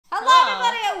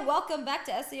welcome back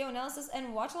to SAO Analysis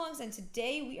and Watch-Alongs, and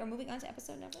today we are moving on to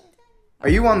episode number 10. Are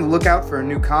you on the lookout for a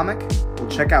new comic? Well,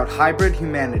 check out Hybrid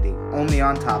Humanity, only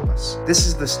on Tapas. This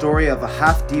is the story of a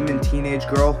half-demon teenage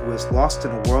girl who is lost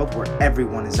in a world where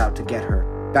everyone is out to get her.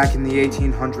 Back in the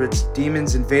 1800s,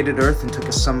 demons invaded Earth and took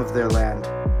some of their land.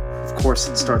 Of course,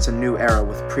 it starts a new era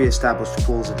with pre-established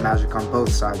pools of magic on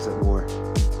both sides at war,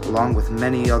 along with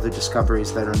many other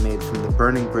discoveries that are made from the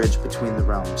burning bridge between the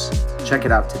realms. Check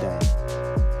it out today.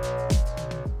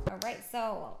 Alright,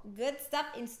 so good stuff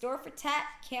in store for Tat.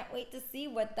 Can't wait to see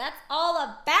what that's all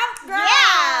about, girl!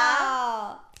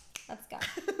 Yeah! Let's go.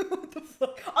 What the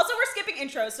fuck? Also, we're skipping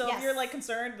intro, so Yes. if you're like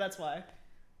concerned, that's why.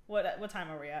 What time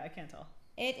are we at? I can't tell.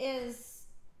 It is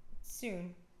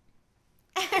soon.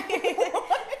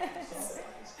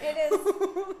 It is.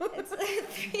 It's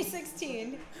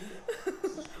 3:16. Wait,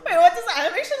 what does the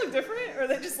animation look different? Or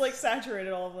they just like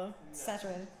saturated all of them?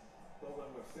 Saturated. But when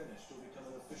we're finished, you'll become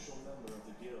an official member of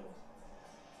the guild.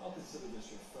 I'll consider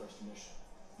this your first mission.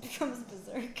 Becomes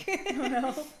berserk. Oh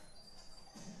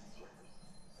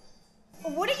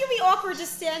no. Wouldn't you be awkward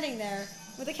just standing there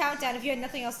with a countdown if you had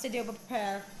nothing else to do but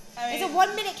prepare? I mean, It's a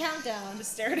 1 minute countdown.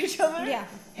 just stare at each other? Yeah.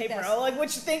 Hey like bro, like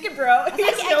what you thinking, bro? He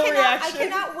has no reaction. I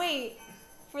cannot wait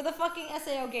for the fucking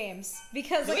SAO games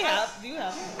because Do like, you have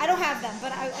them? I don't have them,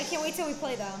 but I can't wait till we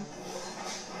play them.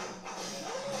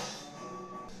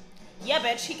 Yeah,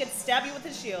 bitch, he could stab you with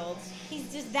his shield.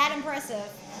 He's just that impressive.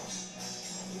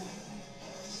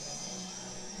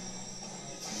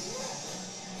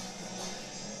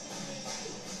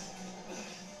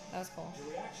 That was cool.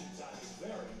 Your reaction time is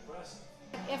very impressive.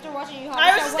 After watching you,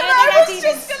 I was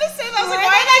just gonna say that. I was like,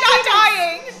 why are they not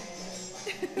dying?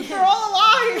 They're all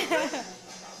alive.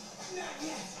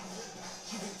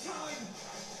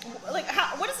 Like,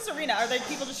 what is this arena? Are there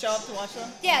people just show up to watch them?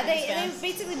 Yeah, Like, they fans?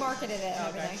 basically marketed it and Oh,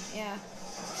 okay. everything. Yeah.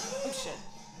 Oh shit.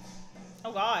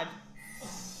 Oh god.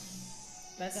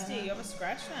 Bestie, you have a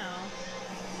scratch now.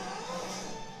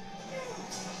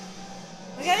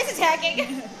 Look how he's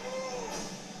attacking.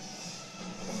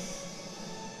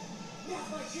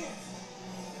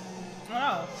 Oh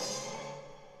no.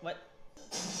 What?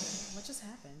 What just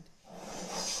happened?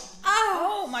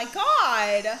 Oh! Oh my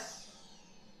god!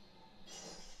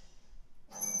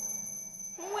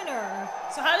 Winner.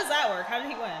 So how does that work? How did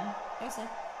he win? There's him.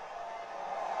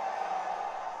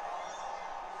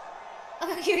 Look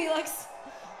how cute he looks.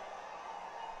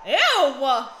 Ew!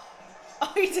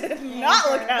 Oh, he did not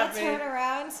look Let's happy. turn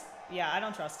around. Yeah, I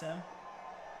don't trust him.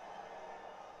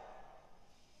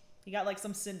 He got like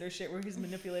some Cinder shit where he's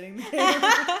manipulating the game. Why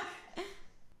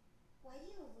do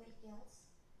you avoid guilds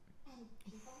and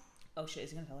people? Oh shit, is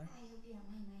he gonna tell her? I hope you don't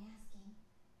mind my asking.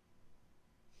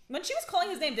 When she was calling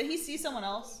his name, did he see someone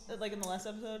else? Like in the last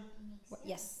episode?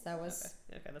 Yes, that was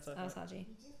Okay, that's what I thought. Haji. You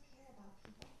do care about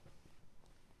people.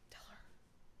 Tell her.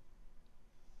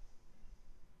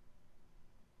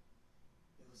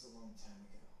 It was a long time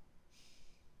ago.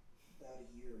 About a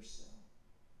year or so.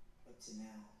 Up to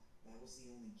now, that was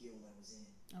the only guild I was in.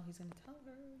 Oh, he's gonna tell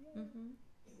her. Yeah.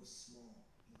 It was small.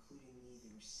 Including me,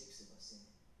 there were 6 of us in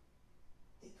it.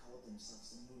 They called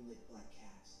themselves the Moonlit Black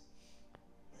Cats.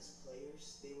 As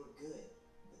players, they were good,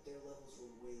 but their levels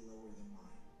were way lower than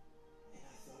mine. And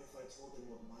I thought if I told them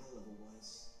what my level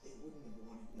was, they wouldn't have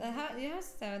wanted me.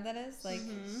 Yes, that is like.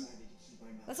 I decided to keep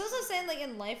my mouth That's also saying like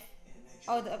in life.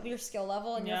 shut, and I Oh, your skill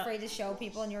level, and you're Yeah. afraid to show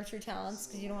people and your true talents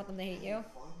because you don't want them to hate you.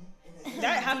 fun, and I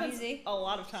That happens DBZ. a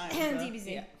lot of times.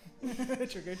 DBZ. Yeah.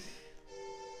 Triggered.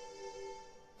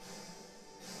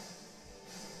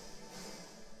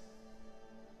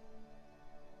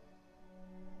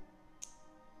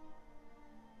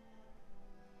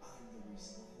 I'm the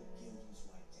reason the whole guild was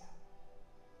wiped out.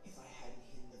 If I hadn't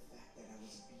hidden the fact that I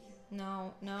was a beater,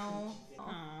 No.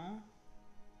 Aww.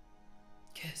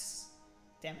 Kiss.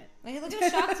 Damn it. Like, look how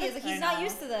shocked he is. Like I he's not know.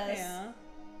 used to this. Yeah.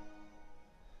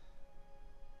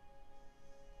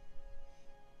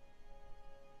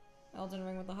 Elden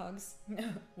Ring with the hugs.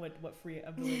 What free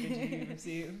ability did you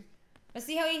receive? But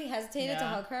see how he hesitated to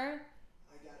Yeah. hug her?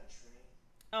 I got a train.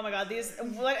 Oh my god, these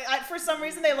for some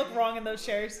reason they look wrong in those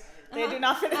chairs. They do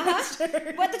not fit in those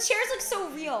chairs. But the chairs look so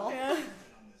real. Yeah. On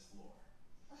this floor.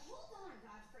 Hold on,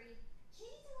 Godfrey.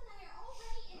 Katie and I are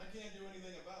already in. I can't do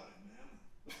anything about it, ma'am.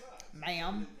 Besides,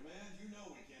 Ma'am. in command, you know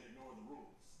we can't ignore the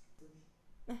rules.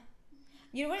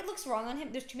 You know what looks wrong on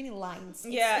him? There's too many lines.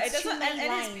 Yeah, It's it too doesn't. many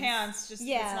And his lines. pants just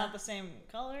Yeah. it's not the same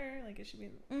color. Like it should be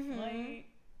light.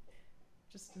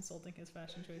 Just insulting his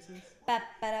fashion choices. Ba,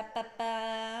 ba, da, ba,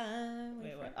 ba.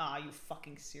 Wait, what? Ah, you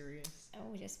fucking serious?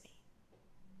 Oh, just me.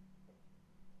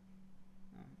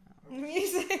 Yeah.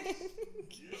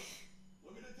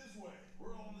 Look at it this way.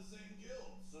 We're all in the same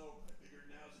guild, so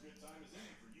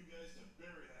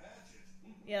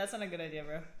Yeah, that's not a good idea,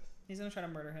 bro. He's gonna try to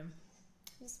murder him.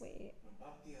 Just wait.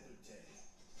 About the other day,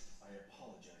 I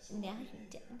apologize for Now my you behavior.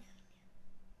 didn't.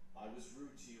 I was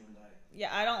rude to you and I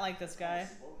Yeah, I don't like this guy.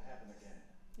 promise it won't happen again.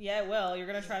 Yeah, it will. You're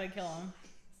gonna try to kill him.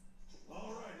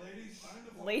 All right, ladies, time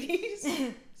to vote. Ladies?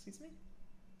 Excuse me?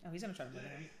 Oh, he's gonna try to murder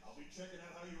him. I'll be checking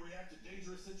out how you react to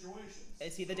dangerous situations.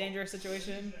 Is he the dangerous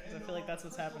situation? 'Cause I feel like that's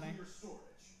what's happening. Your storage.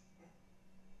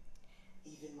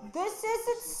 Even my This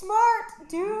isn't smart,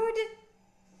 dude.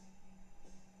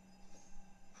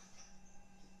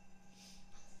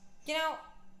 You know,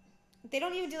 they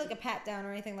don't even do like a pat down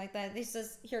or anything like that. They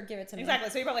just here, give it to me. Exactly,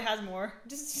 so he probably has more.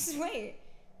 Just wait.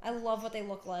 I love what they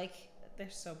look like. They're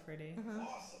so pretty. Uh-huh.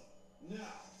 Awesome. Now,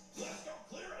 let's go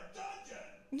clear a dungeon.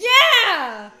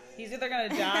 Yeah. He's either gonna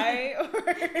die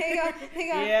or... Hang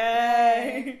on.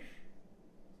 Yay!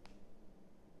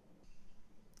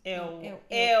 Ew.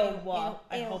 Ew,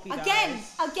 I hope he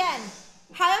dies. Again.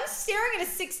 How I'm staring at a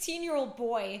 16-year-old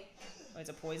boy. Oh, it's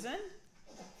a poison?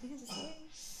 It's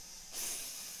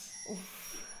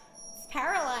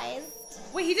paralyzed.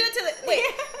 Wait, he did it to the... Wait,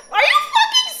 are you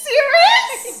fucking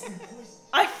serious?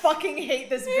 I fucking hate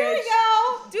this bitch. There we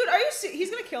go. Dude, are you he's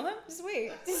gonna kill him? Just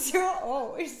wait.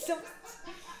 Oh, it's so...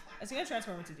 Is he gonna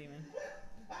transform into demon?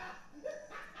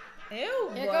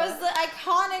 Ew. Here goes the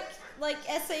iconic, like,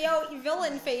 SAO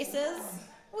villain faces.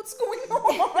 What's going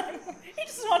on? He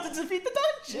just wanted to defeat the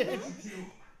dungeon.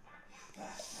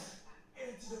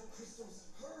 antidote crystals.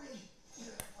 Hurry!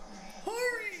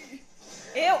 Hurry!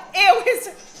 Ew, his...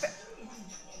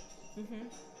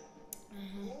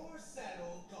 Poor sad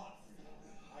old Godfrey.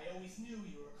 I always knew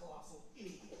you were a colossal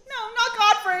idiot. No, not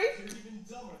Godfrey. You're even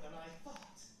dumber than I thought.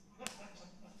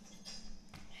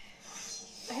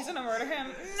 He's gonna murder him.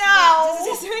 No!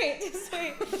 Just wait.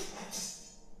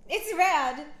 It's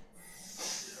rad.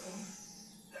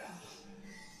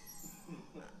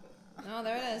 Oh,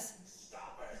 there it is.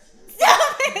 Stop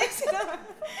it. Stop it!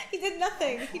 He did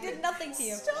nothing. He did nothing to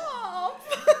you. Stop!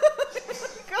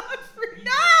 Godfrey,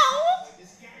 no!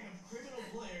 This gang of criminal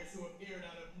players who appeared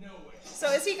out of nowhere.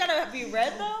 So is he gonna be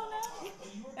red though now?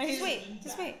 And he's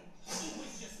Just wait. It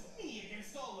was just me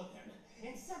against all of them.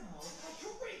 And somehow, I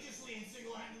courageously and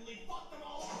single-handedly fought them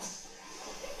all off.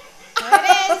 There it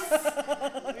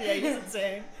is. Yeah, he's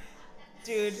insane.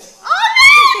 Dude.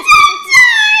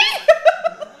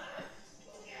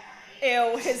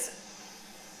 Ew, his...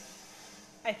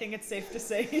 I think it's safe to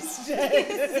say he's dead.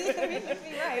 You'd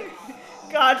be right.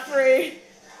 Godfrey.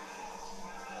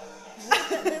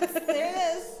 There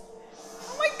it is.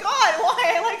 Oh my god,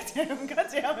 why? I liked him. God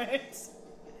damn it.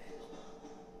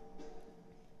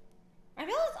 I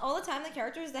feel like all the time the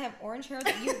characters that have orange hair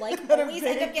that you like That are always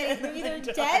end up big getting and either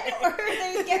die. dead or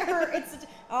they get hurt.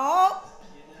 Oh.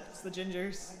 It's the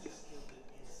gingers.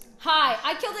 Hi,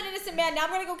 I killed an innocent man. Now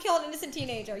I'm gonna go kill an innocent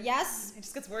teenager. Yes? It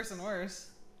just gets worse and worse.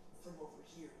 From over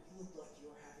here, you look like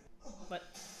you're having But...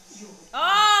 you're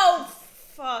Oh,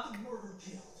 fuck. murder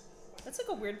killed. That's like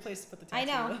a weird place to put the I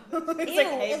tattoo. know. It's Ew, like,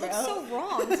 hey, it looks bro. so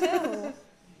wrong too.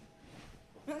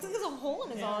 It looks like there's a hole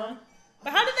in his arm.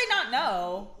 But how did they not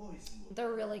know? Poison will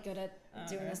They're really good at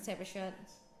doing Okay. this type of shit.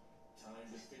 time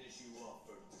to finish you off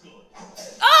for good.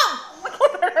 Oh!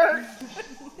 That hurt.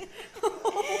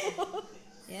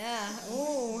 Yeah.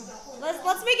 Ooh.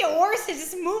 Let's make it worse and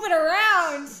just move it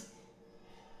around.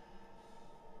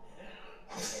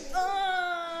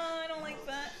 I don't like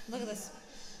that. Look at this.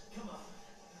 Come on.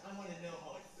 I want to know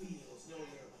how it feels knowing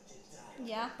you're about to die.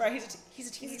 Yeah. Bro, he's a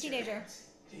He's teenager. a teenager.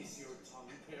 Is your tongue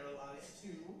paralyzed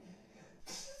too?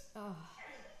 Oh.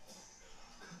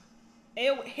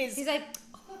 Ew, his He's like,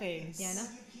 face. yeah, I know. You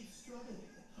keep struggling.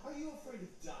 Are you afraid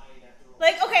of dying after all?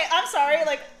 Like, okay, I'm sorry,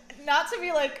 like, not to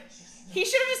be like, he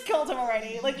should have just killed him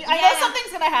already. Like, I Yeah, know I know.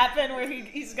 something's gonna happen where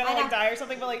he's gonna, I know. like, die or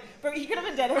something, but, like, bro, he could have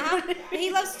been dead already.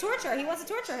 He loves torture. He wants to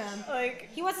torture him. Like,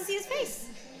 He wants to see his face.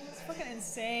 it's fucking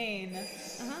insane.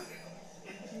 Uh-huh.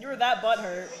 You were that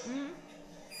butthurt.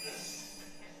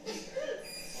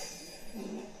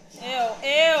 Ew, ew.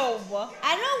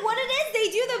 I don't know what it is. They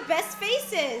do the best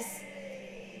faces.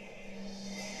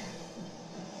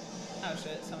 Oh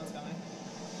shit, someone's coming.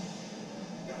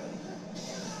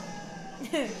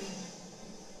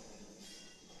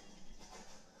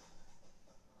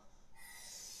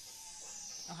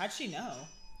 Oh, how'd she know?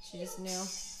 She just knew.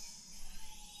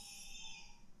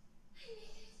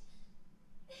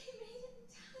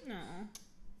 No.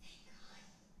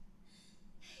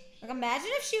 Like, imagine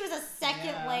if she was a second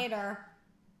Yeah. later.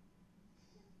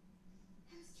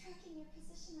 I was tracking your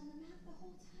position on the map the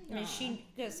whole time. I mean, she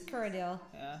just Kuradil.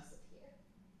 Yeah. Disappear.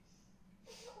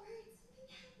 I got worried something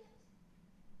happened.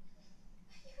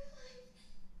 But you're alive.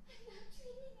 I'm not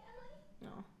dreaming, am I?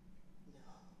 No. No.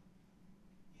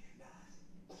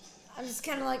 She's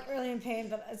kind of like really in pain,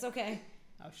 but it's okay.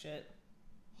 Oh shit.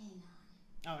 Hang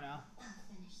on. Oh no.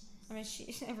 I'll finish this. I mean,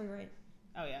 she's every right.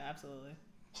 Oh yeah, absolutely.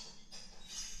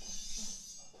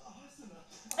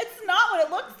 It's not what it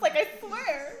looks like, I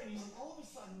swear. All of a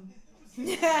sudden,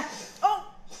 Oh!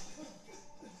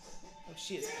 Oh,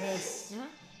 she is pissed. Huh?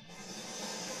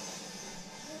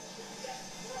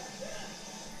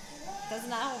 Does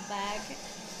not hold back.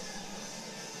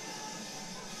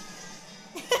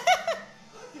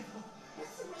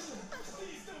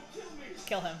 please don't kill me.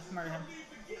 Kill him. Murder him. Leave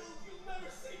the guild. You'll never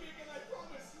see me again, I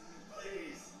promise.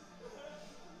 Please.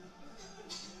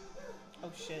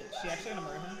 Oh shit. She actually gonna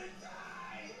murder him?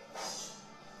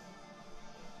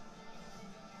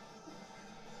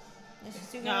 Let's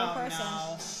just do one No, person.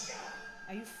 no.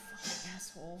 Are you fucking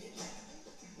asshole?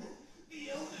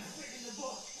 The oldest trick in the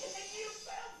book, and you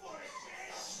fell for it,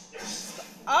 bitch.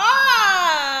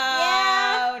 Oh!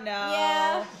 Yeah. No.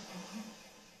 Yeah.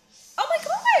 Oh my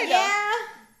god! Yeah.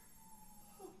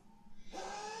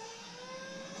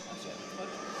 Oh shit.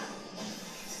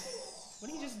 What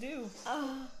did he just do?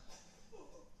 Oh.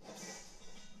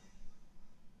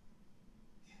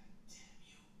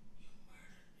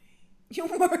 You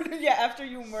murdered, yeah, after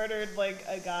you murdered, like,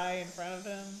 a guy in front of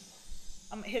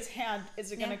him. His hand,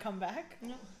 is it gonna come back?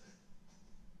 No.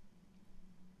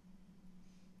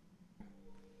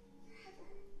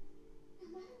 No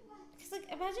matter what. Because, like,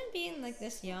 imagine being, like,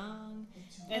 this young.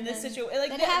 And this then- situation, like,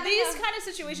 then having these a- kind of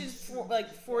situations,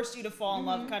 force you to fall in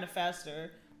love kind of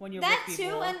faster when you're That with too,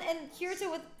 people. and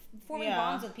Kirito with forming Yeah.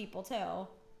 bonds with people, too.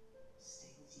 Stay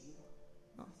with you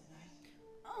for the night.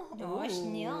 Oh, Gosh, ooh.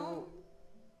 no.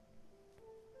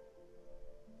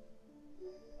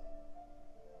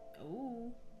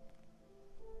 Ooh.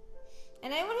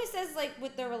 And anyone who says, like,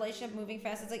 with their relationship moving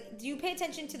fast, it's like, do you pay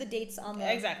attention to the dates on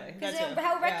the... Exactly. Because That's it.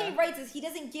 how Reke Yeah. writes is he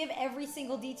doesn't give every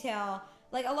single detail.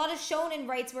 Like, a lot of shonen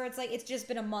writes where it's like, it's just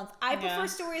been a month. I prefer Yeah.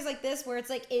 stories like this where it's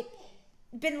like, it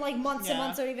been like months and Yeah.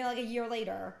 months or even like a year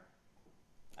later.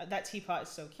 That teapot is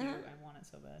so cute. Uh-huh. I want it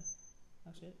so bad.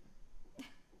 Oh shit.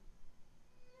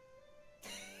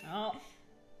 Oh.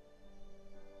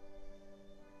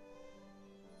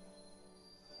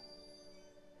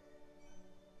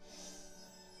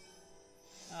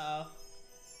 Oh.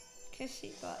 Because she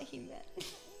thought he meant...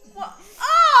 Well,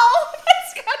 oh!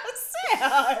 That's kind of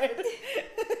sad.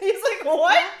 He's like,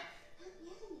 what? Not yet,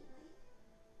 anyway.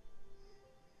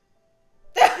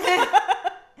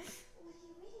 What are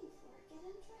you waiting for? Get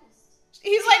undressed.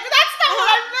 He's like, that's not what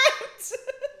I meant! It's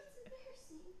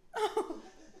embarrassing.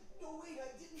 No, wait, I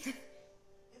didn't.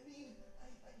 I mean, I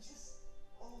just.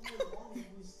 All I wanted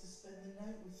was to spend the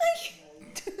night with you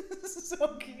tonight. This is so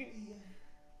cute. The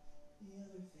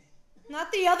other thing. Not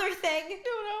the other thing. No.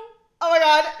 Oh my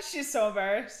god, she's so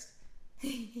embarrassed.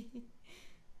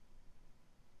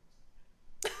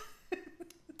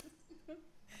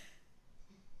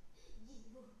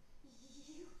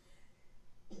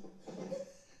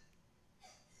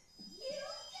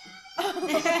 Oh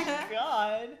my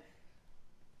god.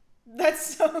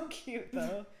 That's so cute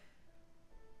though.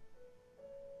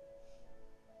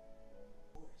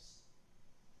 Boris,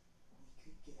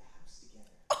 we could get a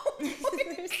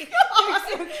house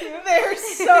together. They're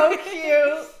so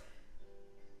cute.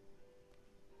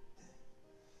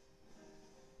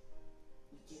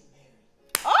 We get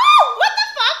married. Oh, what the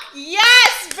fuck?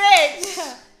 Yes,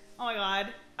 bitch! Oh my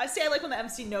god. I like when the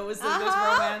MC knows that there's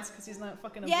Uh-huh. romance because he's not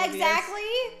fucking Yeah, oblivious. exactly.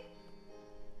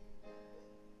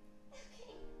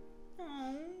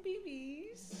 Oh,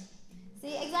 babies.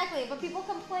 See, exactly. But people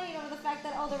complain over the fact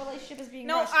that, oh, the relationship is being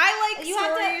No, rushed. I like You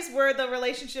have to- stories where the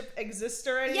relationship exists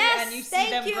already Yes, and you see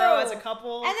thank them you. grow as a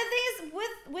couple. And the thing is,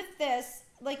 with this,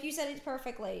 like you said it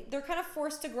perfectly, they're kind of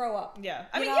forced to grow up. Yeah.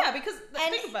 I You mean, know? yeah, because And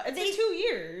think about it. It's they- been 2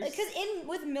 years. Because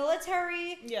with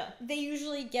military, Yeah. they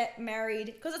usually get married.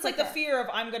 Because it's like the quicker. fear of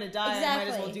I'm going to die. I might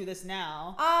as well Exactly. do this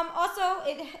now. Also,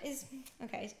 it is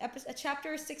okay. A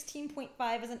chapter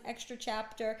 16.5 is an extra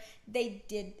chapter. They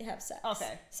did have sex.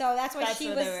 Okay. So that's why That's she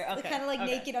what was they were- okay, kind of like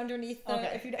okay. naked underneath the.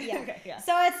 Okay. If you don't, yeah. Okay, yeah.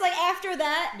 So it's like after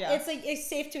that, Yeah. it's like it's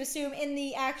safe to assume in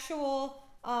the actual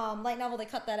light novel they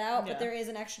cut that out, Yeah. but there is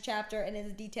an extra chapter and it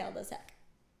is detailed as heck.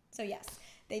 So yes,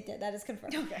 they did. That is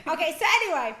confirmed. Okay. Okay. So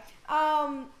anyway,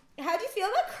 how do you feel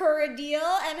about Kura Deal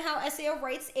and how SAO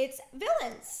writes its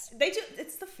villains? They do.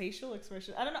 It's the facial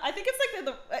expression. I don't know. I think it's like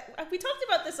we talked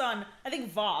about this on, I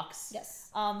think, Vox. Yes.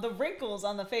 The wrinkles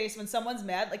on the face when someone's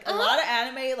mad. Like, a lot of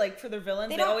anime, like, for their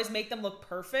villains, they always make them look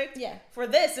perfect. Yeah. For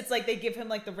this, it's like they give him,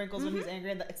 like, the wrinkles when he's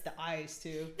angry, and it's the eyes, too.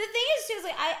 The thing is, too, is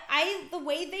like, the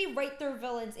way they write their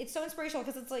villains, it's so inspirational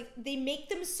because it's like, they make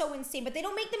them so insane, but they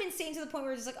don't make them insane to the point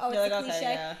where it's just like, oh, it's a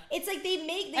cliche. Yeah. It's like, they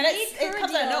made it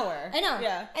comes out of nowhere. I know.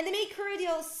 Yeah. And they made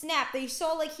Kuradil snap. They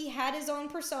saw, like, he had his own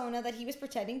persona that he was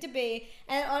pretending to be,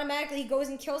 and automatically he goes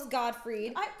and kills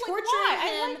Godfried,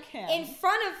 torturing him in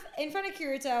front of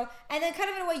Kirito, and then kind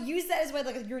of in a way use that as a way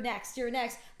like, you're next.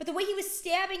 But the way he was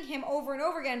stabbing him over and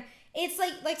over again, it's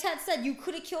like Ted said, you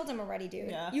could have killed him already, dude.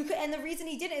 Yeah. You could, and the reason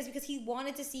he didn't is because he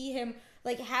wanted to see him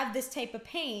like have this type of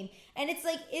pain. And it's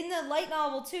like in the light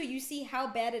novel too, you see how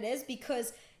bad it is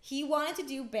because he wanted to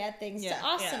do bad things to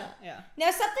Asuna. Yeah.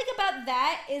 Now something about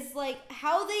that is like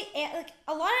how they like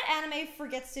a lot of anime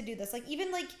forgets to do this. Like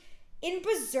even like in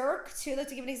Berserk too, like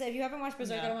to give an example, if you haven't watched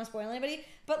Berserk, I don't want to spoil anybody,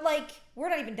 but like we're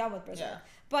not even done with Berserk. Yeah.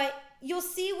 But you'll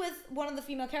see with one of the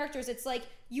female characters, it's like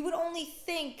you would only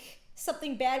think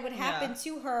something bad would happen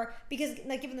to her because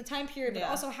like given the time period, but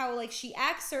also how like she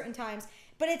acts certain times.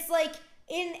 But it's like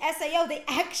in SAO they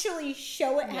actually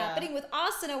show it happening with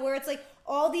Asuna, where it's like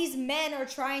all these men are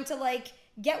trying to like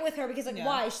get with her because like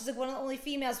why? She's like one of the only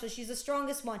females, but she's the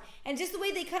strongest one. And just the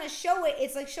way they kind of show it,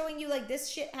 it's like showing you like this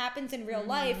shit happens in real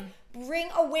life. Bring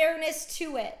awareness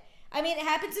to it. I mean, it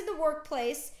happens in the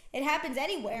workplace. It happens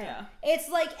anywhere. Yeah. It's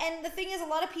like, and the thing is, a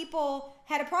lot of people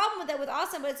had a problem with that with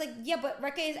Asuna, but it's like, yeah, but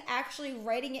Reke is actually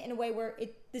writing it in a way where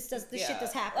this shit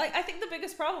does happen. Like, I think the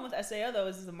biggest problem with SAO though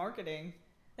is the marketing.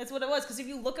 That's what it was, because if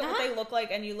you look at what they look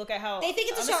like and you look at how they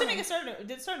think it's I'm assuming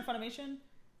did it start in Funimation?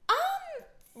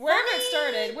 Wherever it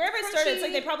started, it's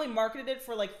like they probably marketed it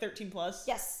for like 13 plus.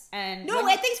 Yes. And no,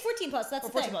 I think it's 14 plus. That's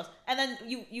the 14 thing. Plus. And then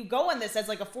you go on this as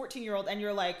like a 14-year-old, and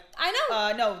you're like, I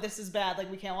know. No, this is bad.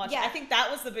 Like we can't watch it. I think that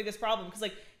was the biggest problem because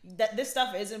like this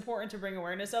stuff is important to bring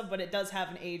awareness of, but it does have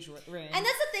an age range. And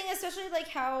that's the thing, especially like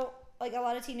how like a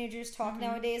lot of teenagers talk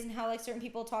nowadays, and how like certain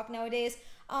people talk nowadays.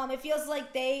 It feels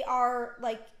like they are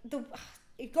like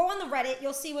go on the Reddit,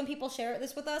 you'll see when people share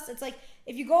this with us. It's like,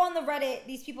 if you go on the Reddit,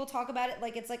 these people talk about it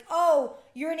like it's like, oh,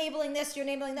 you're enabling this, you're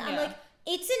enabling that. I'm like,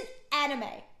 it's an anime,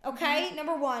 okay?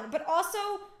 Number one. But also,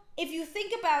 if you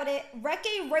think about it,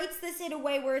 Reke writes this in a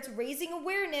way where it's raising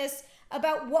awareness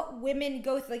about what women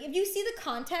go through. Like, if you see the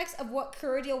context of what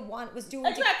Kuradil was doing.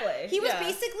 Exactly. He was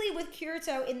basically with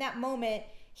Kirito in that moment.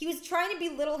 He was trying to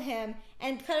belittle him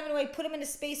and kind of in a way put him in a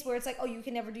space where it's like, oh, you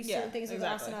can never do certain things with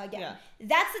Asuna again. Yeah.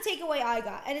 That's the takeaway I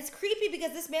got. And it's creepy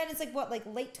because this man is like, what, like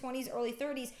late 20s, early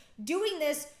 30s, doing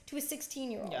this to a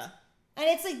 16-year-old. Yeah. And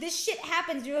it's like, this shit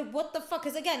happens. You're like, what the fuck?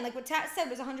 Because again, like what Tat said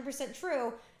was 100%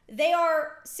 true. They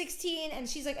are 16 and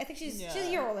she's like, I think she's a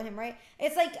year older than him, right?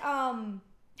 It's like,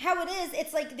 how it is,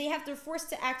 it's like they're forced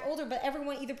to act older, but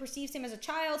everyone either perceives him as a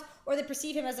child or they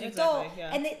perceive him as an adult,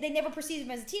 and they never perceive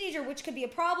him as a teenager, which could be a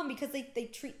problem because they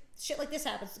treat shit like this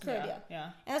happens to Kuradil.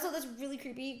 Yeah. And also that's really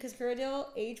creepy because Kuradil,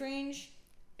 age range,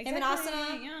 him and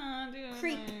Asuna,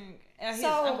 creep.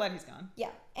 I'm glad he's gone. Yeah,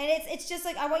 and it's just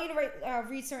like I want you to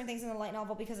read certain things in the light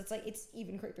novel because it's like it's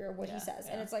even creepier what he says,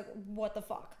 and it's like what the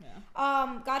fuck.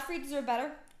 Yeah. Godfrey deserved better.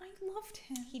 I loved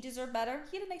him. He deserved better.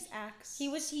 He had a nice axe.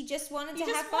 He just wanted to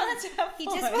have fun. He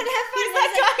just wanted to have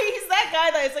fun. He's that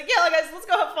guy that is like, yeah, guys, let's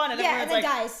go have fun. And and then like,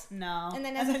 dies. No. And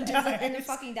then and then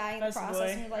fucking die in the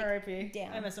process. And you're like, R.I.P.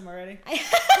 Damn. I miss him already.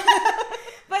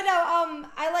 But no,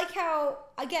 I like how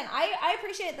again I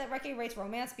appreciate that Reke writes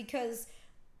romance because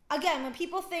again when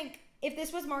people think if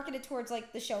this was marketed towards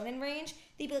like the shonen range,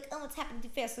 they'd be like, oh, it's happening too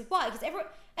fast. Like why? Because every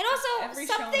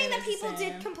something that people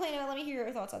did complain about. Let me hear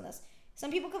your thoughts on this. Some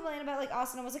people complain about, like,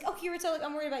 Asuna was like, oh, Kirito, like,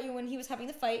 I'm worried about you when he was having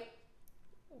the fight.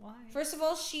 Why? First of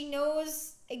all, she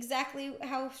knows exactly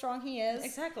how strong he is.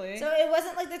 Exactly. So it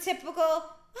wasn't, like, the typical, I'm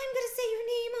going to say your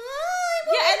name.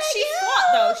 And she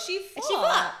fought, though. She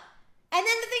fought. And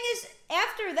then the thing is,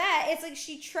 after that, it's like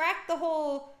she tracked the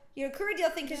whole,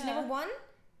 Kuradil thing, because number one,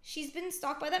 she's been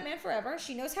stalked by that man forever.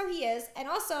 She knows how he is. And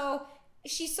also,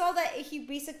 she saw that he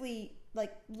basically,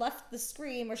 like, left the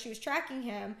screen where she was tracking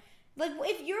him. Like,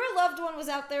 if your loved one was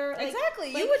out there... Like, exactly.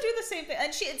 You would do the same thing.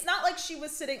 And it's not like she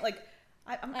was sitting, like...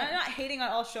 I'm not hating on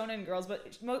all shonen girls,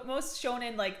 but most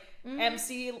shonen, like,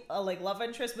 MC, like, love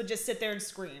interest would just sit there and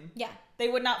scream. Yeah. They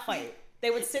would not fight.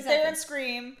 They would sit there and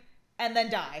scream and then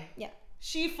die. Yeah.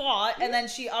 She fought, and then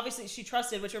she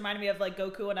trusted, which reminded me of, like,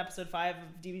 Goku on episode 5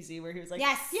 of DBZ, where he was like,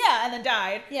 yes, yeah, and then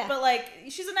died. Yeah. But, like,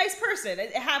 she's a nice person.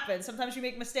 It happens. Sometimes you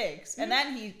make mistakes. And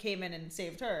then he came in and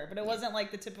saved her. But it wasn't,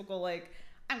 like, the typical, like...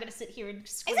 I'm gonna sit here and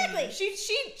scream. Exactly.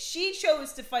 She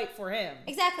chose to fight for him.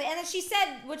 Exactly, and then she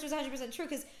said, which was 100% true,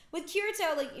 because with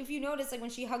Kirito, like if you notice, like when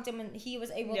she hugged him and he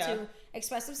was able to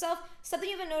express himself, something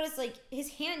you even noticed, like his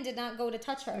hand did not go to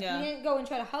touch her. He didn't go and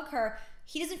try to hug her.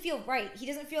 He doesn't feel right. He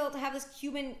doesn't feel to have this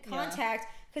human contact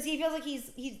because he feels like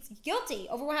he's guilty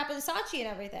over what happened to Sachi and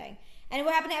everything. And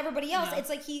what happened to everybody else, it's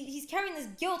like he's carrying this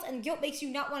guilt, and guilt makes you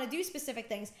not want to do specific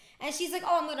things. And she's like,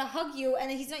 oh, I'm going to hug you, and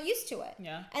then he's not used to it.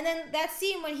 Yeah. And then that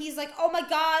scene when he's like, oh my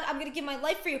God, I'm going to give my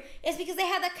life for you, is because they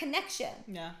had that connection.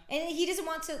 Yeah. And he doesn't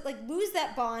want to like lose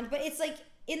that bond, but it's like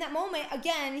in that moment,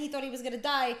 again, he thought he was going to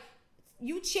die.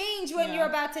 You change when you're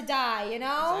about to die, you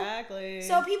know? Exactly.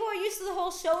 So people are used to the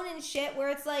whole shonen shit where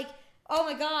it's like, oh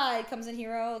my God, comes in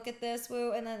hero, look at this,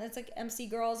 woo, and then it's like MC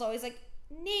girls always like,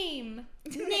 name.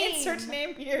 Insert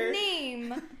name here.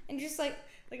 Name. And just like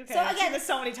okay, so I've seen this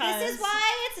so many times. This is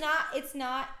why it's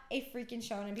not a freaking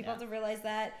shonen. People have to realize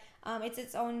that. It's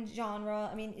its own genre.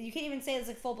 I mean, you can't even say it's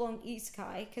like full blown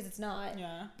isekai because it's not.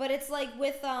 Yeah. But it's like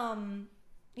with with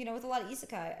a lot of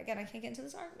isekai. Again, I can't get into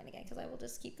this argument again because I will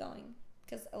just keep going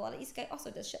because a lot of isekai also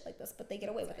does shit like this, but they get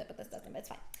away with it. But this doesn't. It's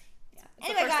fine. It's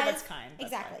anyway, the first of its kind.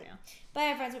 Exactly.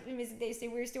 Fine, Bye, friends. With amazing day. Stay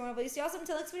weird. Stay wonderful. Stay awesome.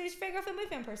 Until next week, just figure out if I'm a movie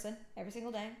fan person every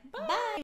single day. Bye.